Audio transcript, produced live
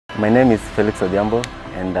My name is Felix Odhiambo,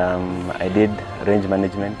 and I did range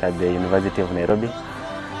management at the University of Nairobi.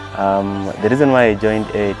 The reason why I joined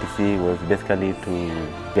AATC was basically to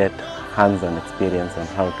get hands-on experience on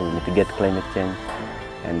how to mitigate climate change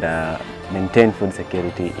and maintain food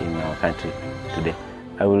security in our country today.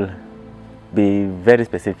 I will be very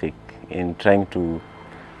specific in trying to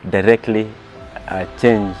directly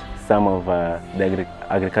change some of the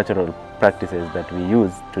agricultural practices that we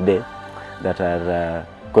use today that are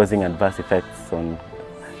causing adverse effects on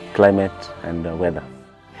climate and weather.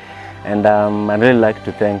 And I'd really like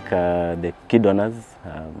to thank the key donors,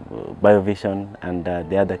 Biovision and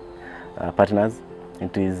the other partners.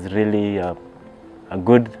 It is really a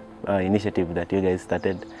good initiative that you guys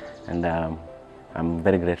started, and I'm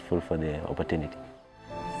very grateful for the opportunity.